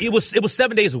 like it was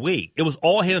 7 days a week. It was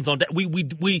all hands on deck.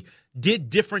 We did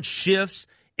different shifts,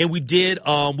 and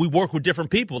we worked with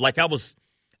different people. Like I was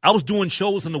doing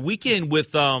shows on the weekend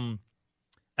with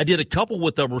I did a couple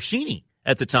with Rossini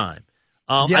at the time.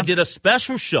 I did a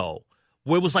special show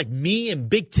where it was like me and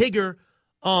Big Tigger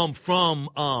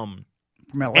from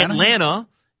Atlanta.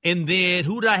 And then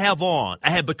who did I have on? I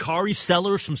had Bakari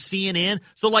Sellers from CNN.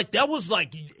 So like that was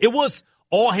like it was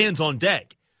all hands on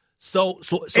deck. So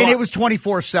and it was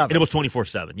 24/7. And it was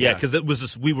 24/7. Yeah, because it was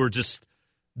just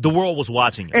the world was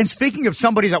watching it. And speaking of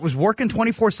somebody that was working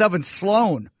 24/7,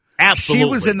 Sloane. Absolutely,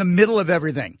 she was in the middle of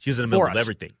everything. She was in the middle of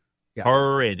everything. Yeah.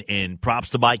 Her and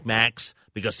props to Mike Max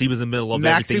because he was in the middle of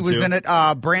Maxie everything. Was too. in it.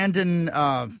 Brandon.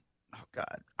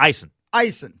 Eisen.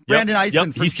 Brandon Eisen.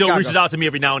 Yep. From he still Chicago. reaches out to me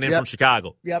every now and then from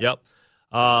Chicago. Yep.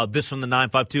 This from the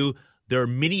 952. There are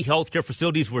many healthcare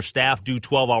facilities where staff do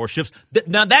 12-hour shifts.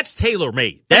 Now that's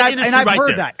tailor-made. That industry I've right heard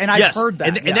there. that. And I've heard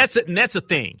that. And that's a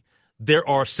thing. There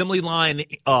are assembly line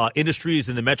industries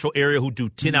in the metro area who do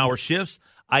 10-hour shifts.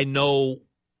 I know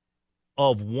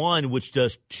of one which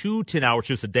does 2 10-hour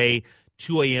shifts a day,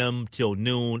 2 a.m. till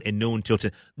noon and noon till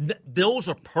 10. Those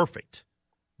are perfect.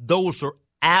 Those are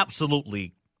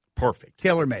absolutely perfect.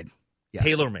 Tailor-made. Yeah.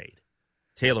 Tailor-made.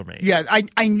 Yeah,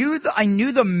 I knew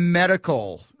the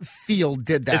medical field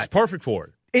did that. It's perfect for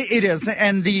it. It is,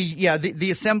 and the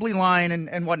assembly line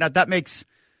and whatnot, that makes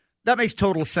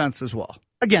total sense as well.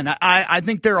 Again, I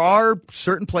think there are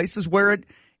certain places where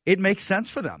it makes sense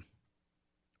for them.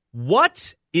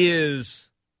 What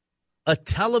is a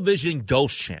television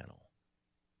ghost channel?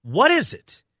 What is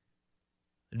it?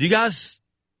 Do you guys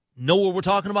know what we're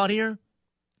talking about here?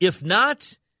 If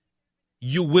not,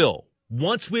 you will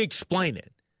once we explain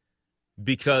it,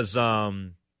 because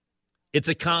it's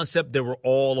a concept that we're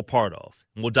all a part of.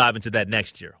 And we'll dive into that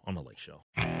next year on The Lake Show.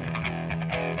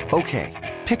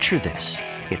 Okay, picture this.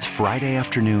 It's Friday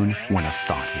afternoon when a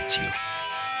thought hits you.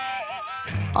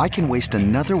 I can waste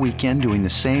another weekend doing the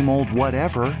same old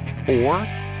whatever, or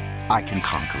I can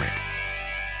conquer it.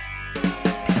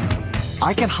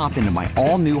 I can hop into my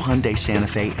all-new Hyundai Santa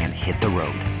Fe and hit the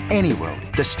road. Any road.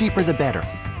 The steeper, the better.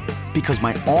 Because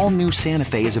my all-new Santa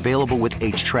Fe is available with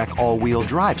H-Track all-wheel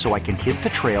drive, so I can hit the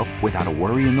trail without a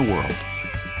worry in the world.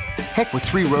 Heck, with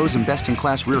 3 rows and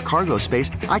best-in-class rear cargo space,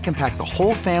 I can pack the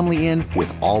whole family in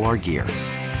with all our gear.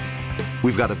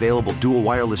 We've got available dual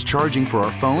wireless charging for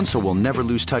our phones, so we'll never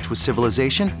lose touch with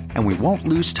civilization, and we won't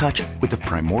lose touch with the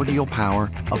primordial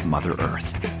power of Mother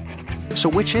Earth. So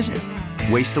which is it?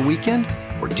 Waste the weekend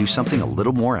or do something a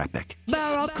little more epic?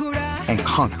 And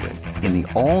conquer it in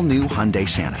the all-new Hyundai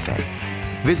Santa Fe.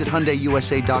 Visit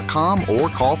HyundaiUSA.com or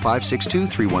call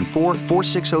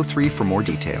 562-314-4603 for more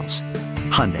details.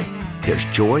 Hyundai, there's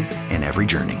joy in every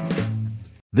journey.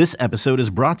 This episode is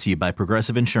brought to you by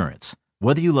Progressive Insurance.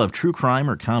 Whether you love true crime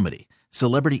or comedy,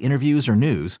 celebrity interviews or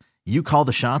news, you call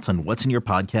the shots on what's in your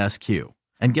podcast queue.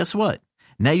 And guess what?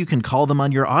 Now you can call them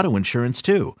on your auto insurance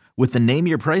too with the Name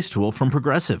Your Price tool from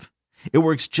Progressive. It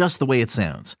works just the way it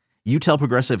sounds. You tell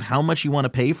Progressive how much you want to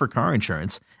pay for car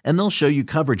insurance, and they'll show you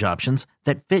coverage options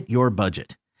that fit your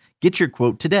budget. Get your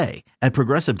quote today at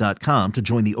Progressive.com to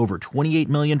join the over 28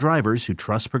 million drivers who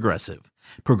trust Progressive.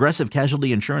 Progressive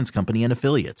Casualty Insurance Company and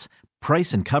Affiliates.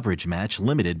 Price and coverage match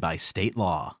limited by state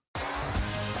law.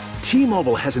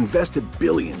 T-Mobile has invested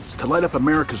billions to light up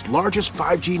America's largest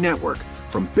 5G network,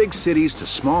 from big cities to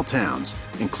small towns,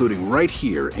 including right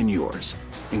here in yours.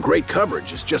 And great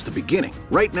coverage is just the beginning.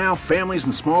 Right now, families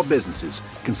and small businesses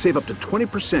can save up to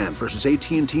 20% versus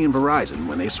AT&T and Verizon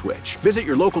when they switch. Visit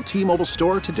your local T-Mobile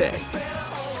store today.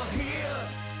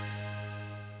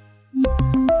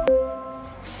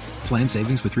 Plan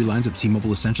savings with 3 lines of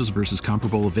T-Mobile Essentials versus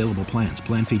comparable available plans.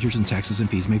 Plan features and taxes and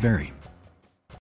fees may vary.